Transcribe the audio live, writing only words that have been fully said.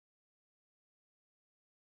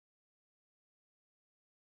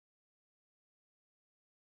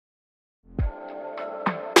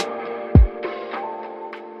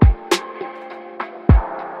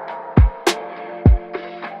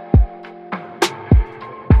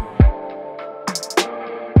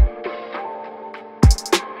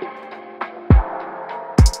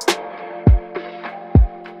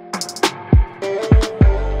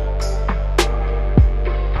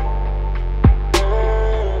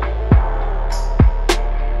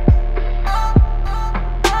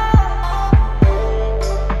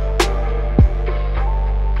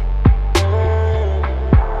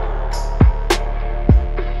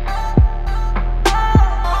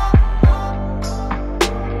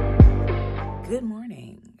Good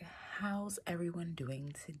morning. How's everyone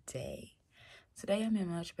doing today? Today I'm in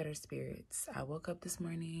much better spirits. I woke up this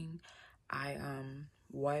morning. I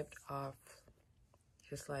wiped off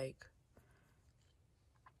just like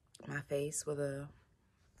my face with a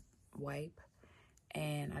wipe,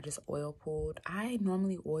 and I just oil pulled. I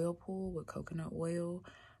normally oil pull with coconut oil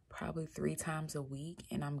probably 3 times a week,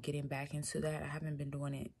 and I'm getting back into that. I haven't been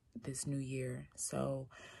doing it this new year, so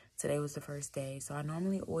today was the first day. So I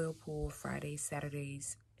normally oil pull Fridays,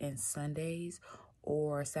 Saturdays, and Sundays,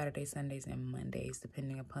 or Saturdays, Sundays, and Mondays,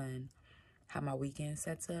 depending upon how my weekend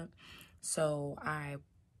sets up. So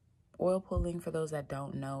oil pulling, for those that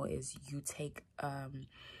don't know, is you take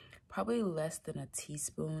probably less than a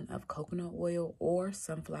teaspoon of coconut oil or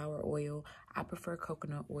sunflower oil. I prefer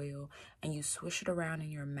coconut oil, and you swish it around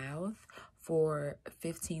in your mouth for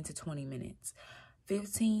 15 to 20 minutes.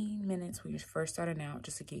 15 minutes when you're first starting out,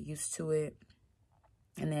 just to get used to it,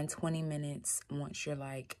 and then 20 minutes once you're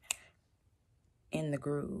like in the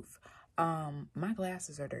groove. My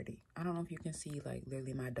glasses are dirty. I don't know if you can see, like,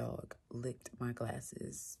 literally my dog licked my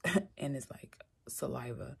glasses and it's like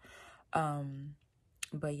saliva.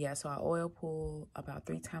 But yeah, so I oil pull about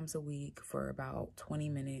 3 times a week for about 20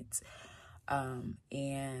 minutes.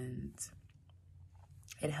 And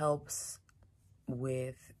it helps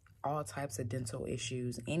with all types of dental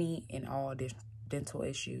issues, any and all dental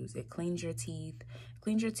issues. It cleans your teeth,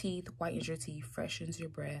 whitens your teeth, freshens your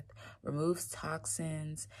breath, removes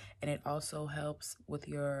toxins, and it also helps with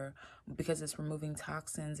because it's removing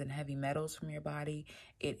toxins and heavy metals from your body.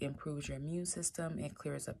 It improves your immune system, it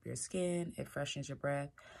clears up your skin, it freshens your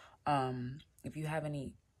breath. If you have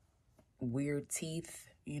any weird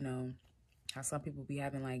teeth, you know how some people be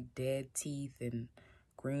having like dead teeth and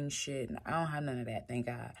green shit, and I don't have none of that, thank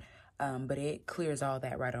God. But it clears all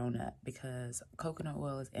that right on up, because coconut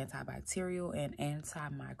oil is antibacterial and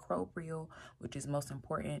antimicrobial, which is most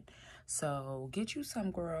important. So get you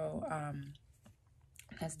some, girl.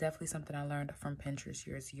 That's definitely something I learned from Pinterest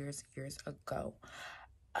years ago.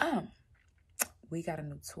 We got a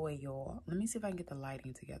new toy, y'all. Let me see if I can get the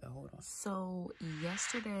lighting together. Hold on. So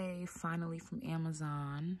yesterday, finally from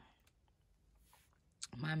Amazon,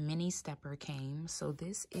 my mini stepper came. So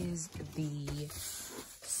this is the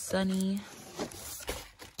Sunny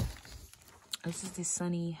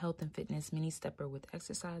Health and Fitness mini stepper with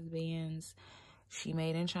exercise bands. She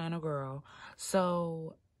made in China, girl.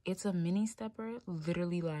 So it's a mini stepper,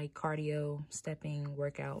 literally like cardio stepping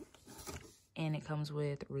workout, and it comes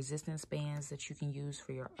with resistance bands that you can use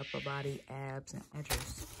for your upper body, abs, and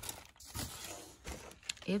edges.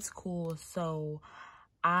 It's cool. So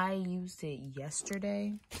I used it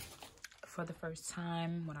yesterday for the first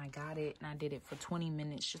time when I got it, and I did it for 20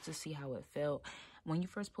 minutes just to see how it felt. When you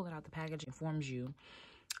first pull it out the package, it informs you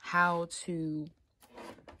how to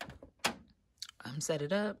set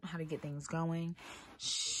it up, how to get things going.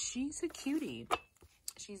 She's a cutie.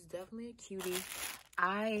 She's definitely a cutie.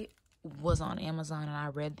 I was on Amazon and I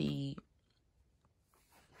read the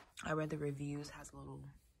reviews. Has a little,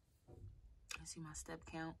 you see my step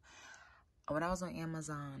count. When I was on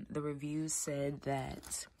Amazon, the reviews said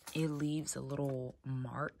that it leaves a little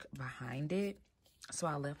mark behind it. So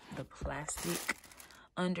I left the plastic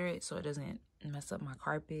under it so it doesn't mess up my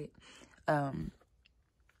carpet.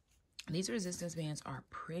 These resistance bands are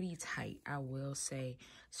pretty tight, I will say.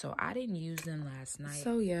 So I didn't use them last night.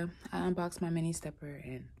 So yeah, I unboxed my mini stepper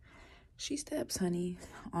and she steps, honey.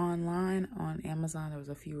 Online on Amazon, there was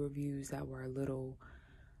a few reviews that were a little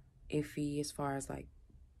iffy as far as like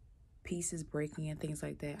pieces breaking and things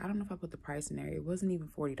like that. I don't know if I put the price in there. It wasn't even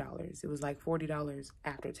 $40. It was like $40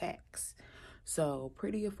 after tax. So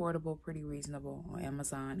pretty affordable, pretty reasonable on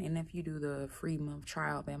Amazon. And if you do the free month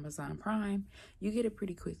trial of Amazon Prime, you get it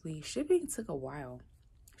pretty quickly. Shipping took a while.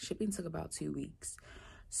 Shipping took about 2 weeks.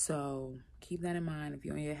 So keep that in mind if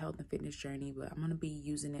you're on your health and fitness journey. But I'm going to be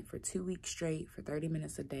using it for 2 weeks straight for 30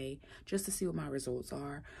 minutes a day just to see what my results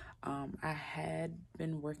are. I had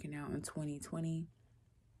been working out in 2020.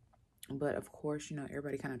 But of course, you know,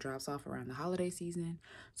 everybody kind of drops off around the holiday season.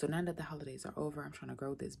 So now that the holidays are over, I'm trying to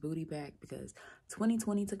grow this booty back because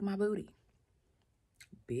 2020 took my booty.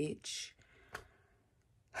 Bitch.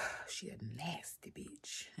 She a nasty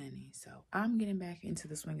bitch, honey. So I'm getting back into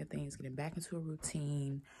the swing of things, getting back into a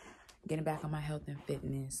routine, getting back on my health and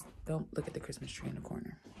fitness. Don't look at the Christmas tree in the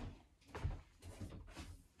corner.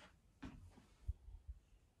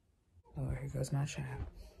 Oh, here goes my child.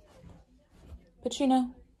 But you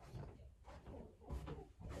know,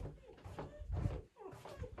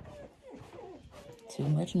 too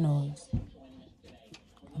much noise.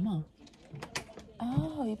 Come on.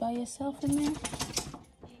 Oh, you by yourself in there?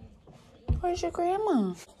 Where's your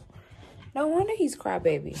grandma? No wonder he's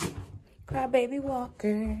crybaby. Crybaby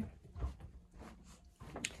Walker.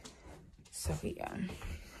 So yeah.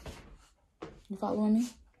 You following me?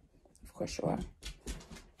 Of course you are.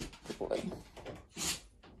 Boy.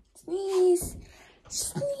 Sneeze.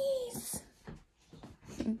 Sneeze.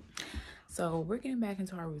 So we're getting back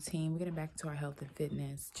into our routine. We're getting back into our health and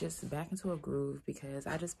fitness. Just back into a groove because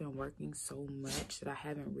I just been working so much that I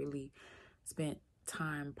haven't really spent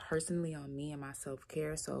time personally on me and my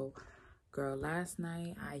self-care. So girl, last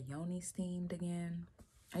night I yoni steamed again.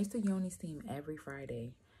 I used to yoni steam every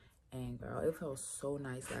Friday. And girl, it felt so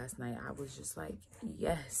nice last night. I was just like,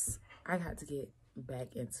 yes, I got to get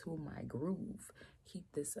back into my groove.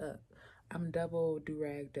 Keep this up. I'm double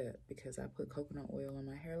do-ragged up because I put coconut oil on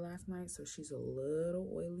my hair last night. So she's a little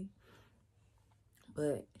oily.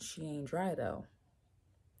 But she ain't dry though.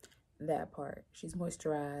 That part. She's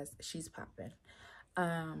moisturized. She's popping.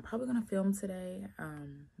 Probably gonna film today.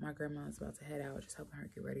 My grandma's about to head out, just helping her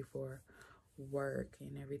get ready for work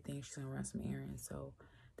and everything. She's gonna run some errands, so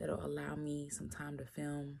that'll allow me some time to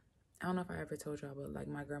film. I don't know if I ever told y'all, but like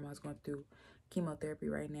my grandma's going through chemotherapy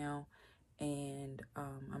right now, and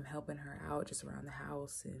I'm helping her out just around the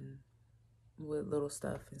house and with little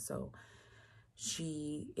stuff. And so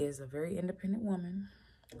she is a very independent woman,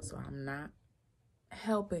 so I'm not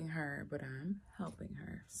helping her, but I'm helping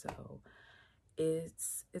her. So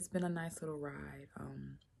it's been a nice little ride,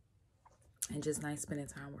 and just nice spending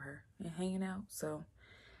time with her and hanging out. So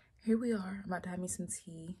here we are. I'm about to have me some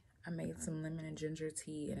tea. I made some lemon and ginger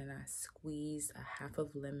tea, and then I squeezed a half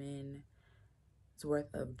of lemon's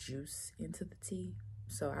worth of juice into the tea.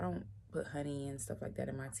 So I don't put honey and stuff like that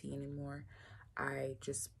in my tea anymore. I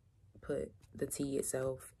just put the tea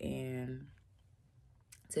itself, and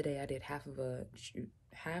today I did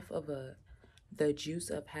the juice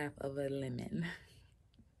of half of a lemon.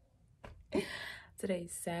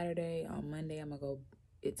 Today's Saturday. On Monday, I'm gonna go.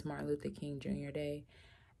 It's Martin Luther King Jr. Day.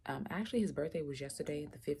 Actually, his birthday was yesterday,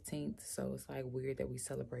 the 15th. So it's like weird that we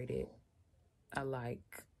celebrated. I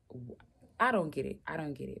don't get it. I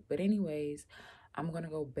don't get it. But anyways, I'm gonna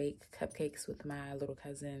go bake cupcakes with my little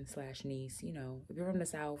cousin / niece. You know, if you're from the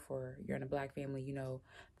South or you're in a Black family, you know,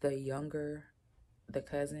 the younger the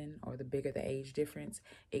cousin or the bigger the age difference,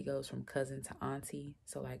 it goes from cousin to auntie.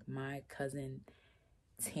 So like my cousin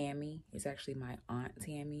Tammy is actually my Aunt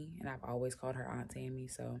Tammy, and I've always called her Aunt Tammy.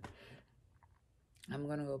 So I'm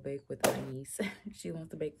gonna go bake with my niece. She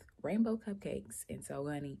wants to bake rainbow cupcakes, and so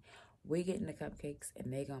honey, we're getting the cupcakes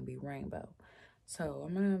and they're gonna be rainbow. So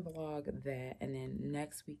I'm gonna vlog that, and then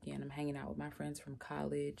next weekend I'm hanging out with my friends from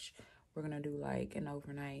college. We're gonna do like an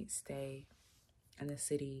overnight stay in the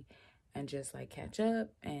city and just like catch up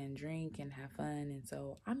and drink and have fun. And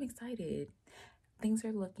so I'm excited. Things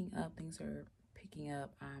are looking up. Things are picking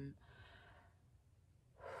up. I'm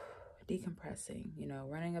decompressing, you know,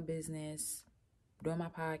 running a business, doing my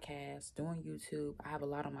podcast, doing YouTube. I have a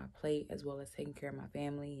lot on my plate, as well as taking care of my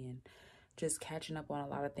family and just catching up on a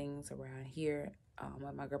lot of things around here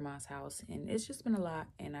at my grandma's house. And it's just been a lot,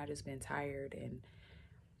 and I just been tired and,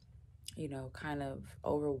 you know, kind of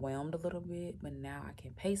overwhelmed a little bit. But now I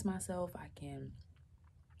can pace myself. I can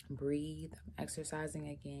breathe. I'm exercising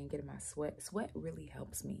again, getting my sweat really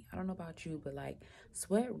helps me. I don't know about you, but like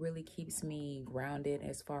sweat really keeps me grounded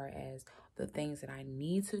as far as the things that I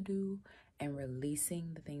need to do and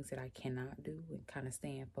releasing the things that I cannot do and kind of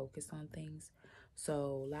staying focused on things.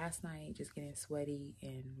 So last night, just getting sweaty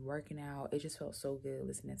and working out, it just felt so good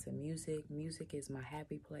listening to music. Music is my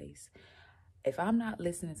happy place. If I'm not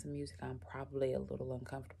listening to music, I'm probably a little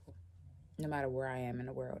uncomfortable, no matter where I am in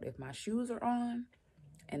the world. If my shoes are on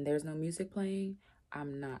and there's no music playing,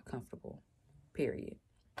 I'm not comfortable, period.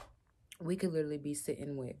 We could literally be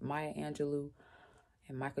sitting with Maya Angelou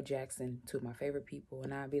and Michael Jackson, two of my favorite people,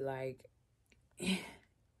 and I'd be like,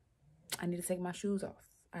 I need to take my shoes off.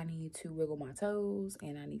 I need to wiggle my toes,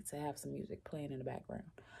 and I need to have some music playing in the background.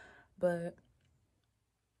 But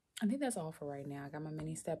I think that's all for right now. I got my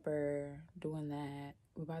mini stepper, doing that.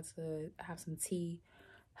 We're about to have some tea,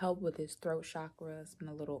 help with this throat chakra. It's been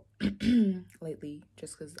a little lately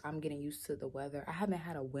just because I'm getting used to the weather. I haven't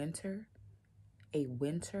had a winter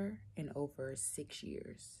in over 6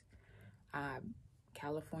 years.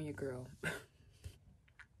 California girl,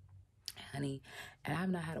 honey, and I've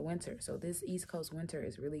not had a winter. So this East Coast winter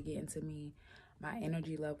is really getting to me. My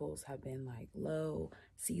energy levels have been like low.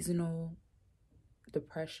 Seasonal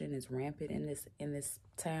depression is rampant in this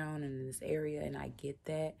town and in this area, and I get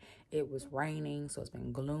that. It was raining, so it's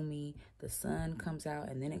been gloomy. The sun comes out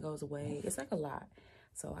and then it goes away. It's like a lot.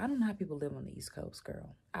 So I don't know how people live on the East Coast,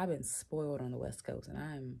 girl. I've been spoiled on the West Coast,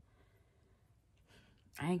 and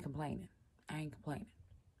I ain't complaining.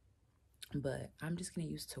 But I'm just getting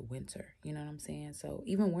used to winter, you know what I'm saying? So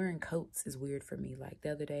even wearing coats is weird for me. Like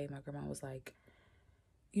the other day, my grandma was like,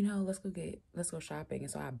 you know, let's go shopping.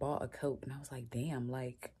 And so I bought a coat and I was like, damn,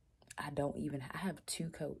 like I have 2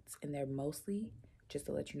 coats and they're mostly, just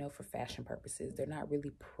to let you know, for fashion purposes. They're not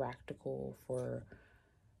really practical for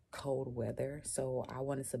cold weather. So I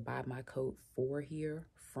wanted to buy my coat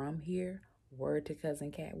from here. Word to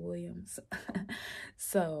cousin Cat Williams.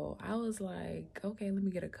 So I was like, okay, let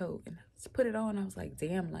me get a coat and just put it on. I was like,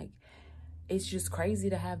 damn, like it's just crazy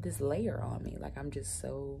to have this layer on me. Like I'm just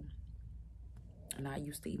so not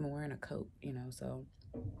used to even wearing a coat, you know. So,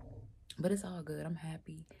 but it's all good. I'm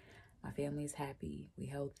happy. My family's happy. We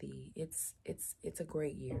healthy. It's a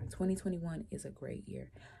great year. 2021 is a great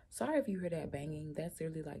year. Sorry if you hear that banging. That's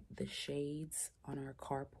really like the shades on our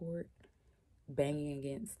carport banging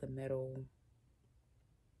against the metal,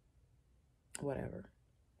 whatever.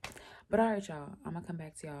 But all right, y'all. I'm gonna come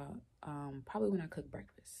back to y'all probably when I cook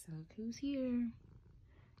breakfast. Look who's here.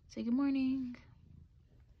 Say good morning.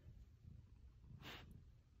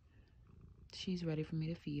 She's ready for me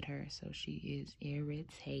to feed her, so she is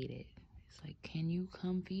irritated. It's like, can you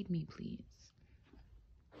come feed me, please?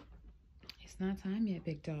 It's not time yet,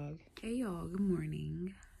 big dog. Hey, y'all. Good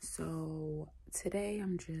morning. So today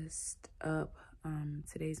I'm just up.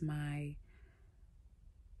 Today's my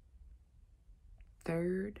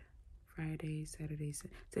 3rd Friday, Saturday.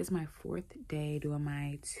 Today's my 4th day doing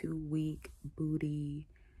my 2-week booty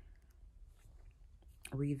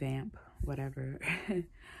revamp, whatever.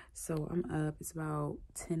 So I'm up. It's about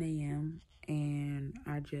 10 a.m. and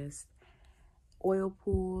I just oil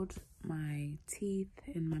pulled my teeth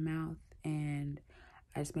in my mouth and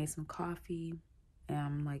I just made some coffee and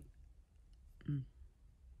I'm like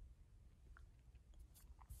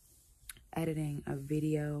editing a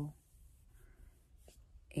video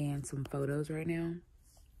and some photos right now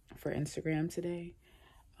for Instagram today.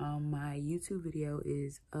 My YouTube video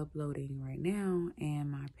is uploading right now and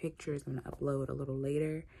my pictures I'm gonna upload a little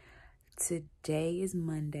later. Today is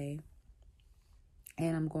Monday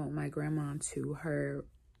and I'm going with my grandma to her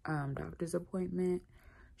doctor's appointment.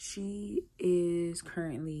 She is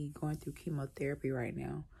currently going through chemotherapy right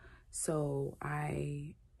now. So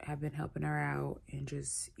I have been helping her out and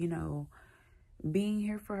just, you know, being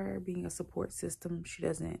here for her, being a support system.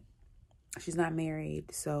 She's not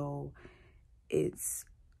married, so it's,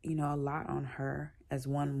 you know, a lot on her as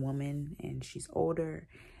one woman and she's older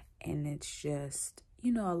and it's just,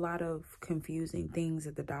 you know, a lot of confusing things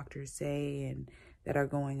that the doctors say and that are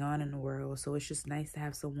going on in the world. So it's just nice to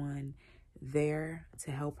have someone there to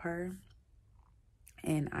help her.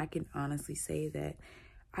 And I can honestly say that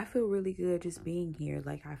I feel really good just being here.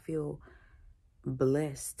 Like I feel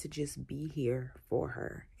blessed to just be here for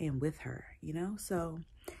her and with her, you know? So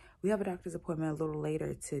we have a doctor's appointment a little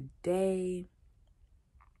later today.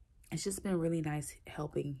 It's just been really nice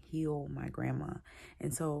helping heal my grandma.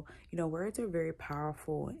 And so, you know, words are very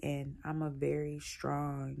powerful and I'm a very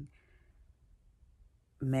strong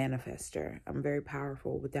manifester. I'm very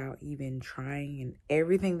powerful without even trying and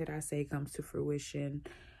everything that I say comes to fruition.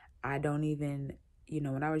 I don't even, you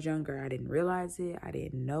know, when I was younger, I didn't realize it. I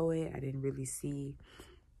didn't know it. I didn't really see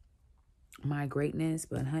my greatness.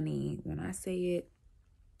 But honey, when I say it,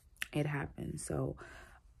 it happens. So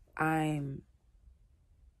I'm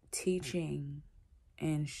teaching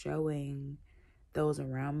and showing those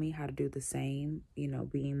around me how to do the same, you know,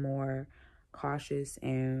 being more cautious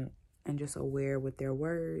and just aware with their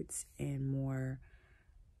words and more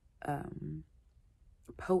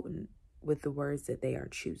potent with the words that they are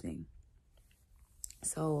choosing.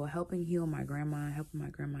 So helping heal my grandma, helping my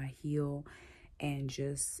grandma heal, and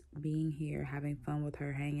just being here, having fun with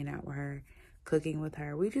her, hanging out with her, cooking with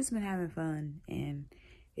her. We've just been having fun and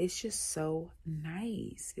it's just so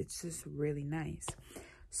nice. It's just really nice.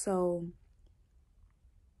 So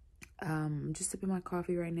I'm just sipping my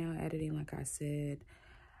coffee right now, editing like I said.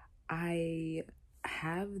 I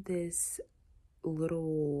have this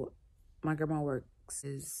little, my grandma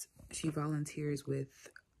she volunteers with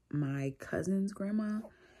my cousin's grandma,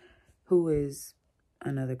 who is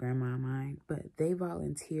another grandma of mine, but they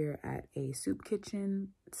volunteer at a soup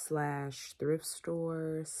kitchen / thrift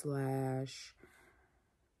store /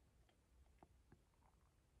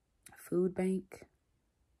 food bank.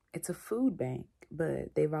 It's a food bank,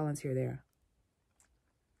 but they volunteer there.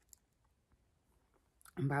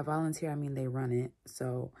 And by volunteer, I mean they run it.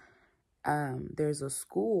 So there's a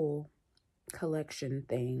school collection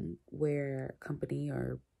thing where company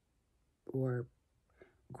or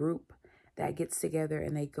group that gets together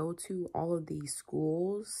and they go to all of these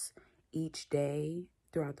schools each day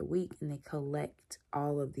throughout the week and they collect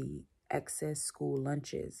all of the excess school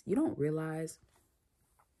lunches. You don't realize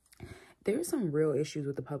there's some real issues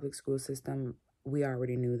with the public school system. We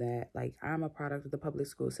already knew that. Like, I'm a product of the public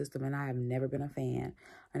school system, and I have never been a fan.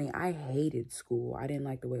 I mean, I hated school. I didn't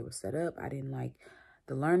like the way it was set up. I didn't like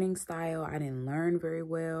the learning style. I didn't learn very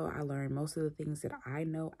well. I learned most of the things that I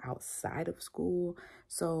know outside of school.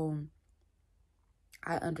 So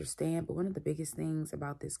I understand, but one of the biggest things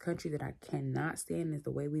about this country that I cannot stand is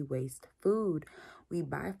the way we waste food. We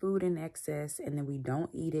buy food in excess, and then we don't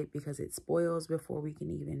eat it because it spoils before we can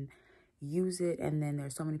even use it. And then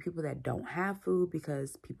there's so many people that don't have food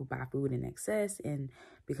because people buy food in excess, and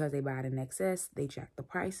because they buy it in excess, they jack the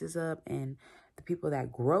prices up. And the people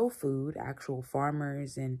that grow food, actual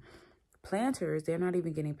farmers and planters, they're not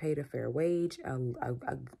even getting paid a fair wage,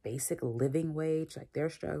 a basic living wage. Like, they're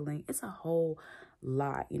struggling. It's a whole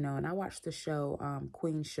lot, you know. And I watched the show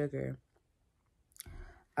Queen Sugar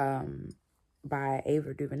by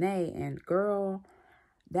Ava DuVernay, and girl,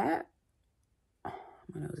 that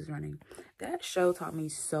my nose is running. That show taught me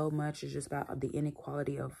so much. It's just about the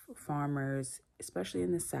inequality of farmers, especially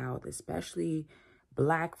in the South, especially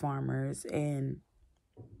Black farmers. And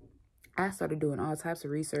I started doing all types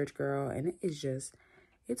of research, girl, and it is just,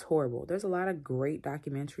 it's horrible. There's a lot of great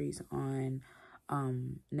documentaries on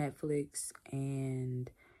Netflix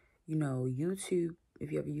and, you know, YouTube.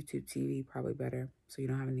 If you have a YouTube TV, probably better, so you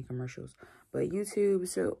don't have any commercials. But YouTube,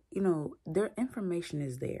 so, you know, their information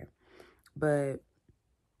is there. But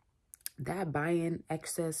that buying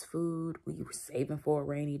excess food, we were saving for a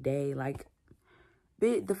rainy day, like,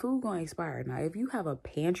 the food gonna expire. Now, if you have a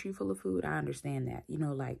pantry full of food, I understand that. You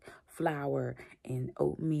know, like flour and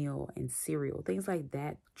oatmeal and cereal, things like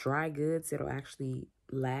that, dry goods that'll actually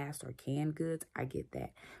last, or canned goods, I get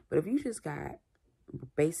that. But if you just got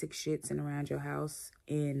basic shit sitting around your house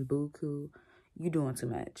in buku, you doing too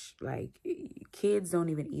much. Like, kids don't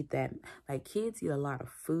even eat that. Like, kids eat a lot of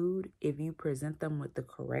food. If you present them with the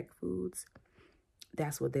correct foods,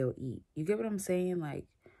 that's what they'll eat. You get what I'm saying? Like,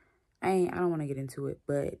 I don't want to get into it,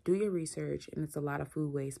 but do your research, and it's a lot of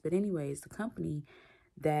food waste. But anyways, the company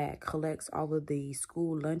that collects all of the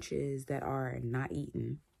school lunches that are not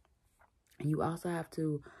eaten, and you also have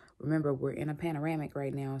to remember, we're in a panoramic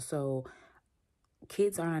right now, so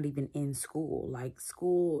kids are not even in school. Like,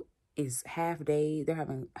 school is half day. They're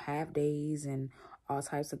having half days and all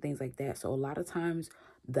types of things like that. So a lot of times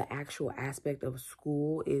the actual aspect of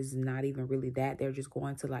school is not even really that. They're just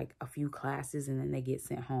going to like a few classes and then they get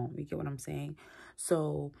sent home. You get what I'm saying?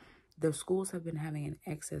 So the schools have been having an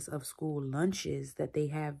excess of school lunches that they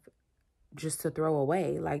have just to throw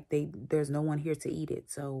away. Like, there's no one here to eat it,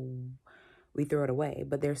 so we throw it away.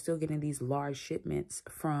 But they're still getting these large shipments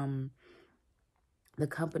from the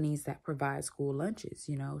companies that provide school lunches,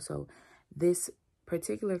 you know. So this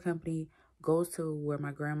particular company goes to where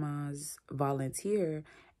my grandma's volunteer,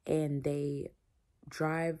 and they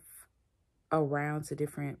drive around to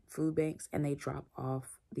different food banks and they drop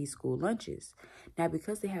off these school lunches. Now,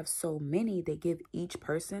 because they have so many, they give each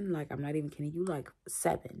person, like, I'm not even kidding you, like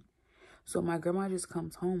 7. So my grandma just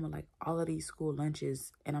comes home with like all of these school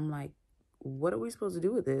lunches, and I'm like, what are we supposed to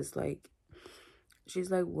do with this? Like, she's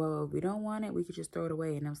like, well, if we don't want it, we could just throw it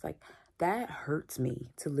away. And I was like, that hurts me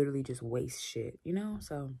to literally just waste shit, you know?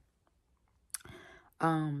 So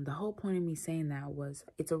the whole point of me saying that was,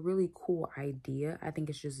 it's a really cool idea. I think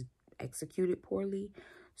it's just executed poorly.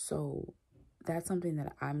 So that's something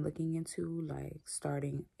that I'm looking into, like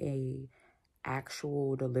starting a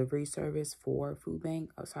actual delivery service for a food bank.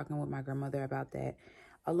 I was talking with my grandmother about that,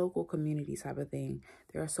 a local community type of thing.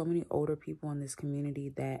 There are so many older people in this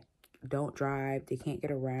community that don't drive, they can't get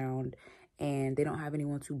around, and they don't have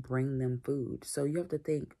anyone to bring them food. So you have to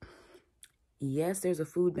think, yes, there's a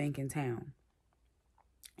food bank in town.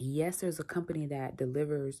 Yes, there's a company that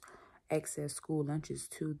delivers excess school lunches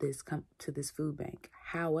to this food bank.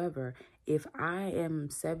 However, if I am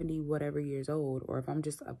 70 whatever years old, or if I'm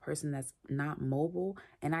just a person that's not mobile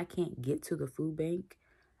and I can't get to the food bank,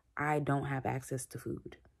 I don't have access to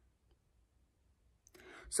food.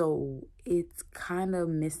 So it's kind of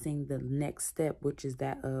missing the next step, which is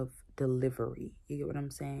that of delivery. You get what I'm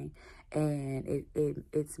saying? And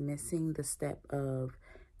it's missing the step of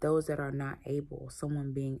those that are not able,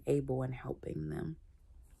 someone being able and helping them.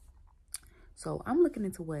 So I'm looking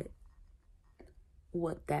into what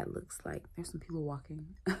that looks like. There's some people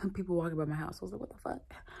walking, people walking by my house. I was like, what the fuck?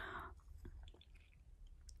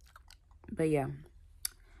 But yeah,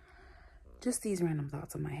 just these random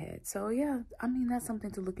thoughts in my head. So yeah, I mean, that's something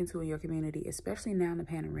to look into in your community, especially now in the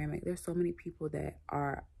panoramic. There's so many people that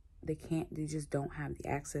they just don't have the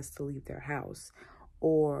access to leave their house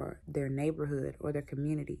or their neighborhood or their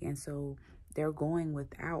community. And so they're going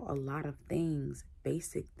without a lot of things,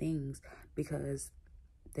 basic things, because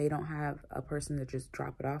they don't have a person to just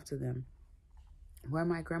drop it off to them. Where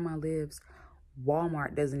my grandma lives,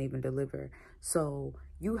 Walmart doesn't even deliver. So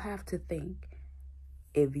you have to think,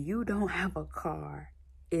 if you don't have a car,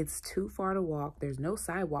 it's too far to walk. There's no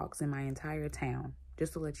sidewalks in my entire town.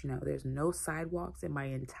 Just to let you know, there's no sidewalks in my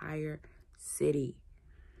entire city.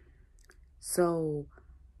 So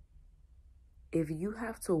if you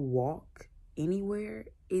have to walk anywhere,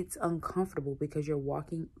 it's uncomfortable because you're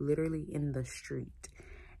walking literally in the street.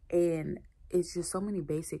 And it's just so many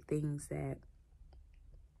basic things that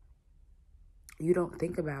you don't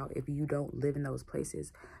think about if you don't live in those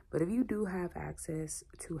places. But if you do have access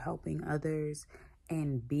to helping others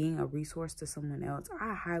and being a resource to someone else,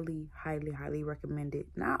 I highly, highly, highly recommend it.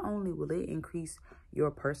 Not only will it increase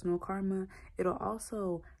your personal karma, it'll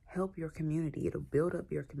also help your community. It'll build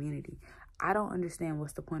up your community. I don't understand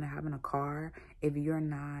what's the point of having a car if you're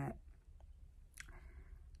not,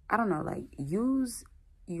 I don't know, like, use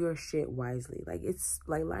your shit wisely. Like, it's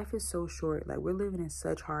like, life is so short. Like, we're living in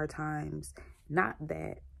such hard times. Not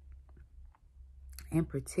that in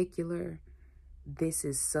particular this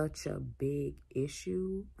is such a big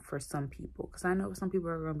issue for some people, because I know some people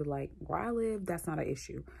are going to be like, where I live, that's not an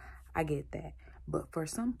issue. I get that. But for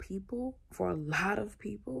some people, for a lot of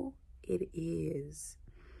people, it is.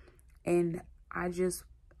 And I'm just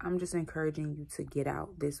encouraging you to get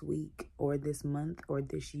out this week or this month or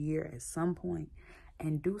this year at some point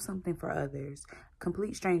and do something for others.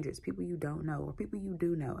 Complete strangers, people you don't know or people you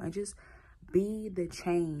do know, and just be the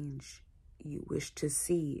change you wish to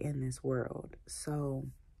see in this world. So,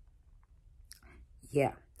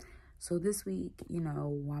 yeah. So this week, you know,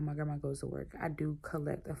 while my grandma goes to work, I do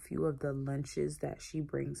collect a few of the lunches that she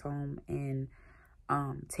brings home and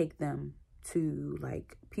take them to,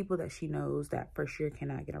 like, people that she knows that for sure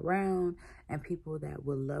cannot get around, and people that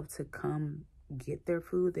would love to come get their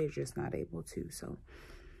food, they're just not able to. So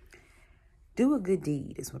do a good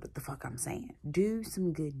deed is what the fuck I'm saying. Do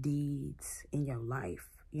some good deeds in your life.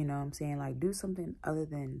 You know what I'm saying? Like, do something other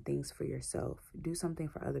than things for yourself. Do something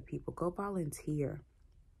for other people. Go volunteer.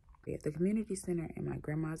 The community center in my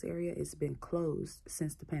grandma's area has been closed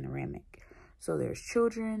since the panoramic. So there's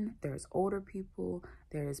children, there's older people,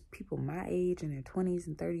 there's people my age in their 20s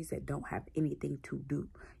and 30s that don't have anything to do.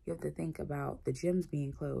 You have to think about the gyms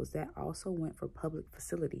being closed. That also went for public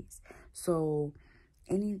facilities. So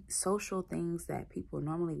any social things that people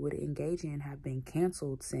normally would engage in have been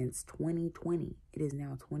canceled since 2020. It is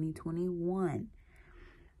now 2021.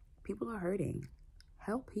 People are hurting.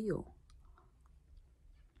 Help heal.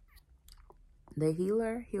 The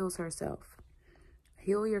healer heals herself.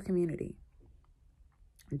 Heal your community.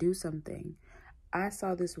 Do something. I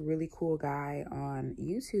saw this really cool guy on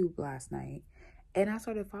YouTube last night, and I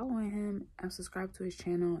started following him. I subscribed to his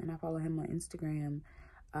channel, and I follow him on Instagram.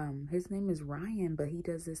 His name is Ryan, but he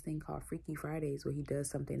does this thing called Freaky Fridays, where he does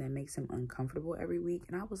something that makes him uncomfortable every week.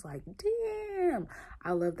 And I was like, damn,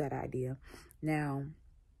 I love that idea. Now,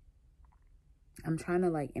 I'm trying to,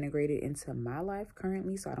 like, integrate it into my life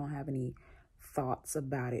currently, so I don't have any thoughts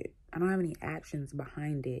about it. I don't have any actions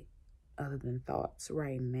behind it other than thoughts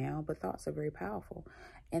right now, but thoughts are very powerful.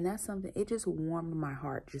 And that's something, it just warmed my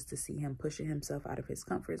heart just to see him pushing himself out of his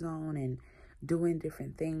comfort zone and doing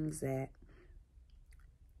different things that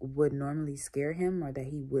would normally scare him or that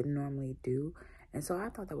he wouldn't normally do. And so I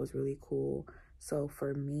thought that was really cool. So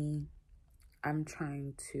for me, I'm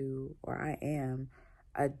trying to, or I am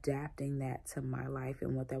adapting that to my life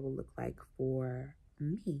and what that will look like for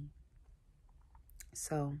me.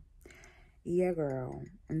 So yeah, girl.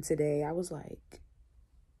 And today I was like,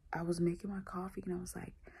 I was making my coffee and I was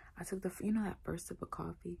like, I took the, you know, that first sip of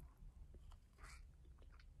coffee.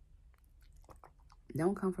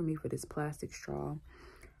 Don't come for me for this plastic straw.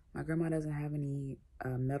 My grandma doesn't have any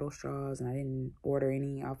metal straws, and I didn't order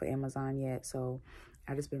any off of Amazon yet. So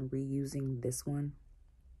I just been reusing this one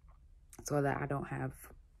so that I don't have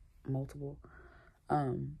multiple.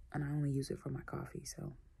 And I only use it for my coffee,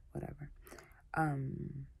 so whatever.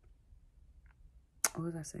 What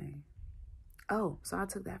was I saying? Oh, so I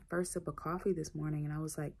took that first sip of coffee this morning and I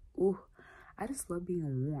was like, ooh, I just love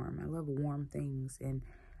being warm. I love warm things. And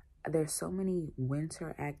there's so many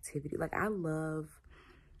winter activities. Like, I love,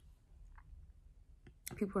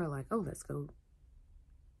 people are like, oh, let's go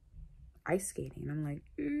ice skating. And I'm like,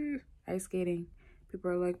 ice skating.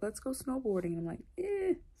 People are like, let's go snowboarding. And I'm like,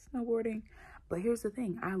 snowboarding. But here's the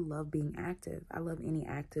thing. I love being active. I love any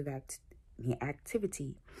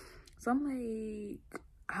activity. So I'm like,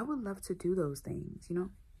 I would love to do those things, you know?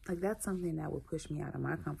 Like, that's something that would push me out of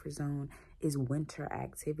my comfort zone is winter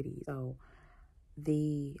activities. So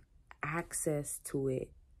the access to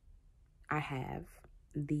it, I have.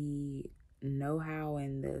 The know-how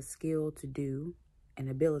and the skill to do and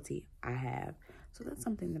ability, I have. So that's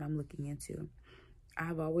something that I'm looking into.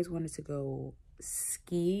 I've always wanted to go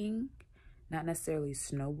skiing, not necessarily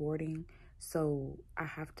snowboarding. So I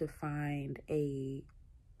have to find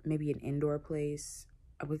maybe an indoor place,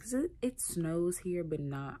 because it snows here, but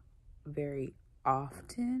not very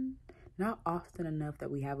often. Not often enough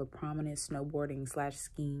that we have a prominent snowboarding /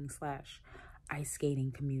 skiing / ice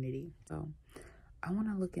skating community. So I want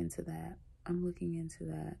to look into that. I'm looking into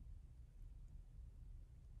that.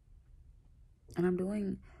 And I'm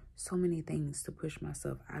doing so many things to push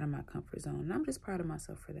myself out of my comfort zone. And I'm just proud of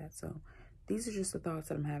myself for that. So these are just the thoughts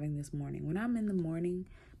that I'm having this morning. When I'm in the morning,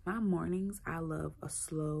 my mornings, I love a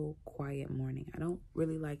slow, quiet morning. I don't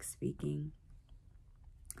really like speaking.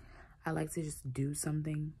 I like to just do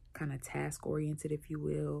something kind of task-oriented, if you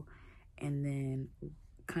will, and then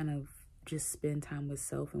kind of just spend time with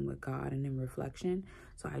self and with God and in reflection.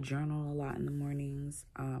 So I journal a lot in the mornings.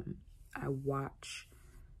 I watch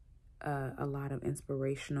a lot of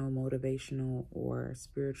inspirational, motivational, or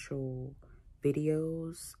spiritual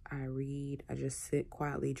videos. I read. I just sit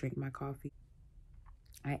quietly, drink my coffee.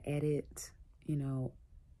 I edit,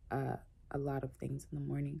 a lot of things in the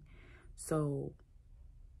morning. So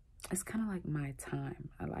it's kind of like my time.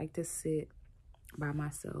 I like to sit by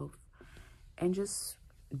myself and just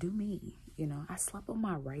do me. I slept on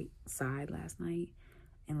my right side last night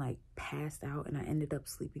and like passed out, and I ended up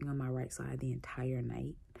sleeping on my right side the entire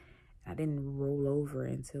night. I didn't roll over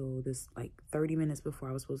until this like 30 minutes before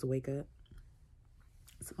I was supposed to wake up.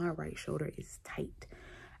 So my right shoulder is tight.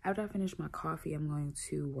 After I finish my coffee, I'm going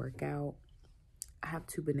to work out. I have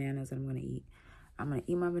 2 bananas that I'm going to eat. I'm going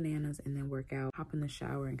to eat my bananas and then work out, hop in the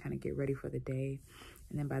shower and kind of get ready for the day.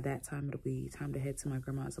 And then by that time, it'll be time to head to my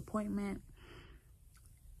grandma's appointment.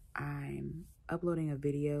 I'm uploading a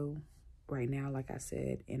video right now, like I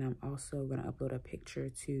said, and I'm also going to upload a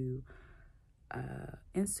picture to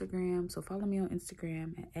Instagram. So follow me on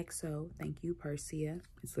Instagram at thankyoupercia.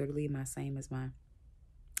 It's literally my same as my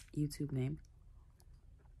YouTube name.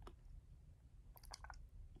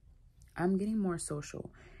 I'm getting more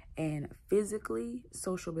social, and physically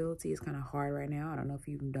sociability is kind of hard right now. I don't know if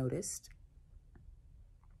you've noticed,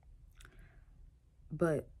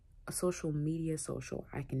 but a social media social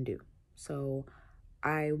I can do. So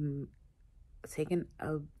I'm taking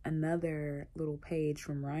another little page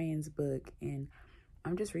from Ryan's book, and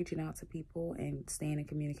I'm just reaching out to people and staying in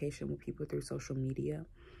communication with people through social media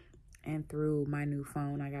and through my new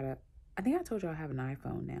phone. I think I told you I have an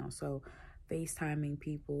iPhone now. So FaceTiming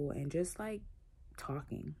people and just like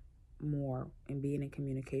talking more and being in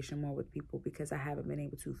communication more with people, because I haven't been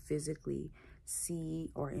able to physically see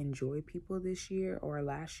or enjoy people this year or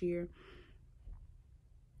last year.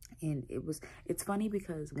 And it's funny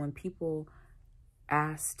because when people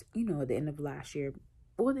asked, at the end of last year,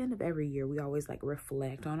 or the end of every year, we always like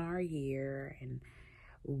reflect on our year and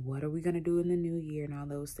what are we going to do in the new year and all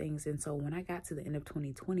those things. And so when I got to the end of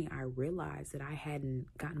 2020, I realized that I hadn't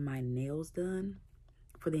gotten my nails done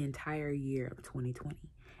for the entire year of 2020.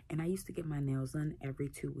 And I used to get my nails done every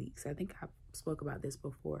 2 weeks. I think I spoke about this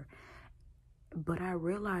before. But I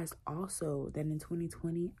realized also that in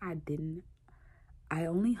 2020, I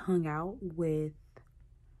only hung out with,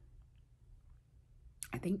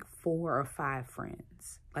 I think 4 or 5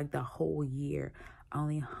 friends, like the whole year. I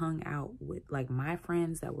only hung out with like my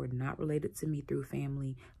friends that were not related to me through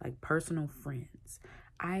family, like personal friends.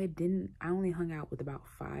 I only hung out with about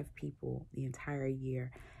 5 people the entire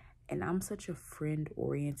year. And I'm such a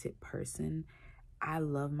friend-oriented person. I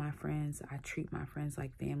love my friends. I treat my friends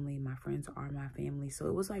like family. My friends are my family. So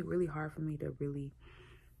it was like really hard for me to really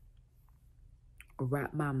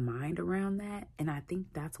wrap my mind around that. And I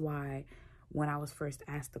think that's why when I was first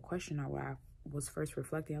asked the question, or when I was first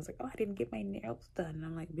reflecting, I was like, oh, I didn't get my nails done. And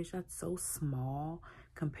I'm like, bitch, that's so small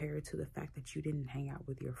compared to the fact that you didn't hang out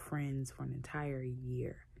with your friends for an entire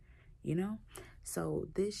year, So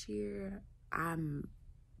this year, I'm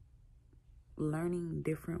learning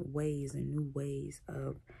different ways and new ways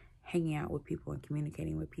of hanging out with people and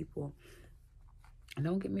communicating with people. And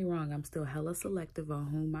don't get me wrong, I'm still hella selective on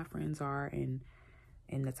who my friends are and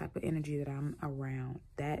the type of energy that I'm around.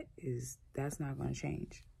 That's not going to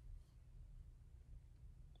change.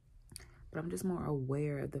 But I'm just more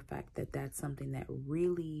aware of the fact that that's something that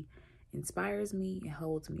really inspires me. It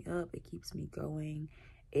holds me up. It keeps me going.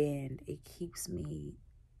 And it keeps me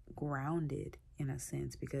grounded in a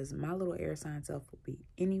sense, because my little air sign self will be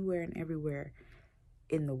anywhere and everywhere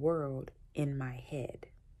in the world in my head.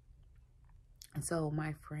 And so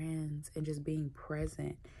my friends and just being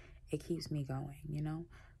present, it keeps me going,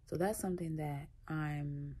 So that's something that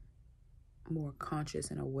I'm more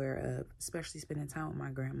conscious and aware of, especially spending time with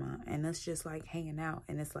my grandma. And us just like hanging out.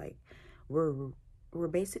 And it's like we're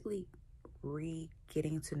basically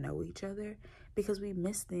getting to know each other because we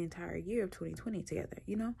missed the entire year of 2020 together,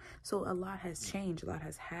 you know? So a lot has changed, a lot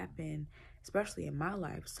has happened, especially in my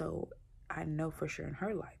life. So I know for sure in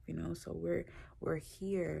her life, you know? So we're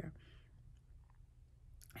here,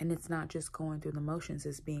 and it's not just going through the motions,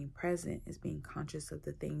 it's being present, it's being conscious of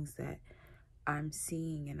the things that I'm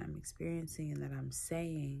seeing and I'm experiencing and that I'm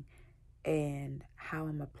saying, and how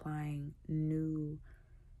I'm applying new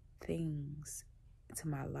things to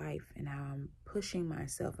my life, and how I'm pushing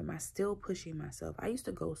myself. Am I still pushing myself? I used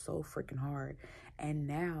to go so freaking hard, and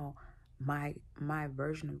now my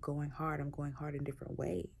version of going hard, I'm going hard in different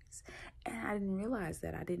ways. And I didn't realize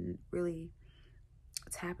that. I didn't really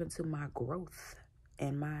tap into my growth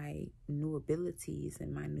and my new abilities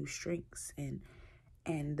and my new strengths and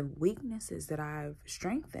the weaknesses that I've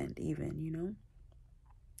strengthened even, you know?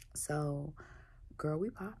 So, girl,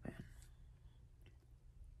 we popping.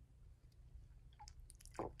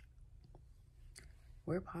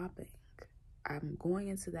 We're popping. I'm going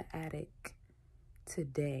into the attic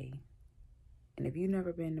today. And if you've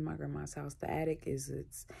never been to my grandma's house, the attic is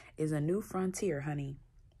a new frontier, honey.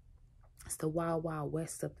 It's the wild, wild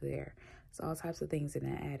west up there. It's all types of things in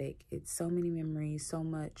that attic. It's so many memories, so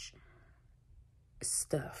much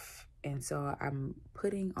stuff. And so I'm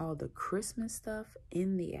putting all the Christmas stuff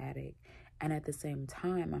in the attic. And at the same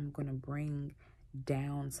time, I'm going to bring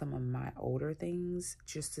down some of my older things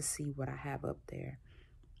just to see what I have up there,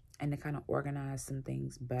 and to kind of organize some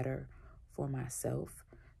things better for myself.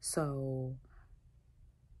 So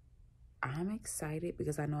I'm excited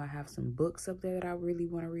because I know I have some books up there that I really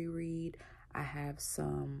want to reread. I have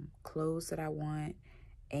some clothes that I want,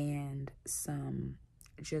 and some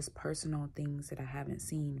just personal things that I haven't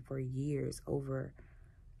seen for years.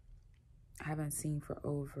 I haven't seen for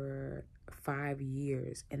over 5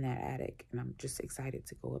 years in that attic, and I'm just excited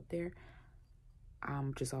to go up there.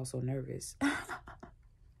 I'm just also nervous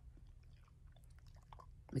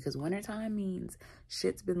because wintertime means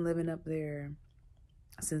shit's been living up there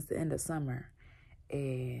since the end of summer,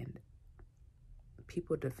 and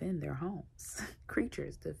people defend their homes.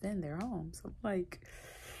 Creatures defend their homes. I'm like,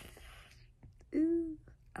 I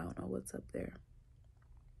don't know what's up there.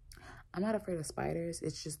 I'm not afraid of spiders.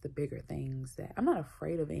 It's just the bigger things that I'm not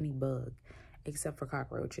afraid of. Any bug except for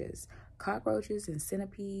cockroaches. Cockroaches and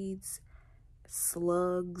centipedes,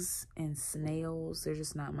 slugs and snails, they're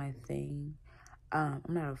just not my thing. I'm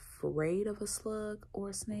not afraid of a slug or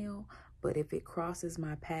a snail, but if it crosses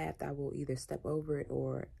my path, I will either step over it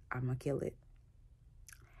or I'm gonna kill it.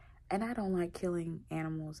 And I don't like killing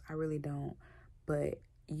animals. I really don't. But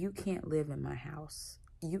you can't live in my house.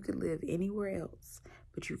 You could live anywhere else,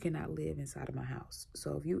 but you cannot live inside of my house.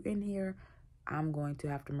 So if you're in here, I'm going to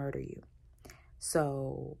have to murder you.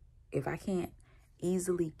 So if I can't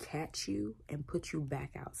easily catch you and put you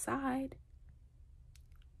back outside,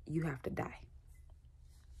 you have to die.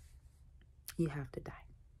 You have to die.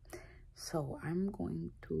 So I'm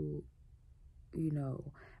going to,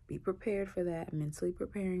 be prepared for that, mentally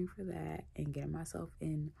preparing for that, and getting myself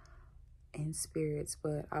in spirits.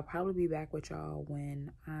 But I'll probably be back with y'all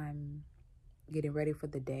when I'm getting ready for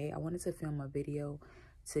the day. I wanted to film a video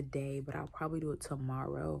today, but I'll probably do it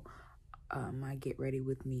tomorrow. My get ready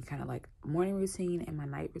with me kind of like morning routine and my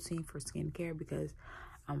night routine for skincare, because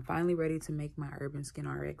I'm finally ready to make my Urban Skin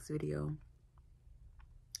RX video.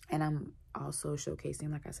 And I'm also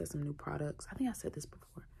showcasing, like I said, some new products. I think I said this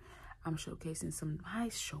before. I'm showcasing my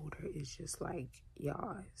shoulder is just like,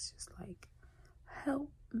 y'all, it's just like,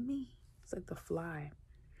 help me. It's like the fly.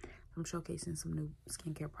 I'm showcasing some new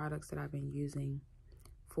skincare products that I've been using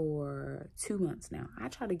for 2 months now. I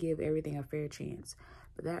try to give everything a fair chance.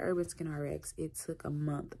 But that Urban Skin RX, it took a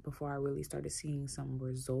month before I really started seeing some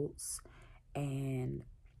results. And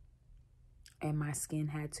my skin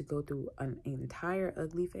had to go through an entire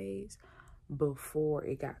ugly phase before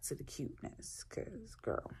it got to the cuteness. Because,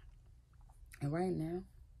 girl. And right now,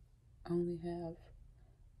 I only have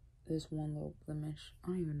this one little blemish. I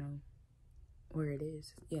don't even know where it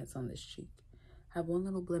is. Yeah, it's on this cheek. I have one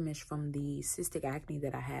little blemish from the cystic acne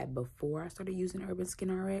that I had before I started using Urban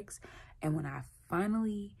Skin RX. And when I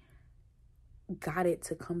finally got it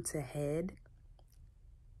to come to head,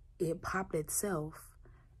 it popped itself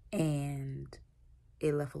and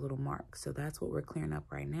it left a little mark. So that's what we're clearing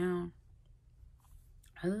up right now.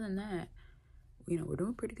 Other than that, we're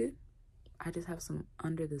doing pretty good. I just have some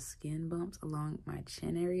under the skin bumps along my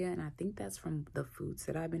chin area, and I think that's from the foods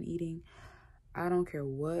that I've been eating. I don't care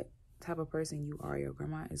what type of person you are, your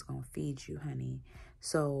grandma is gonna feed you, honey.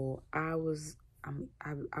 So I was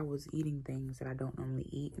eating things that I don't normally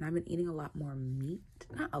eat, and I've been eating a lot more meat.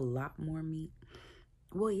 Not a lot more meat.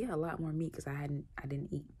 Well, yeah, a lot more meat, because I didn't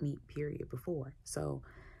eat meat period before. So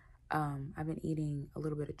I've been eating a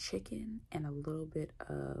little bit of chicken and a little bit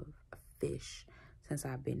of fish since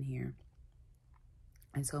I've been here.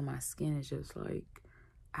 And so my skin is just like,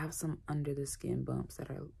 I have some under the skin bumps that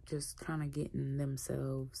are just kind of getting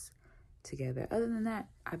themselves together. Other than that,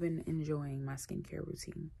 I've been enjoying my skincare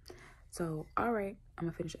routine. So, all right, I'm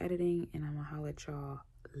gonna finish editing and I'm gonna holler at y'all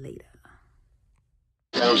later.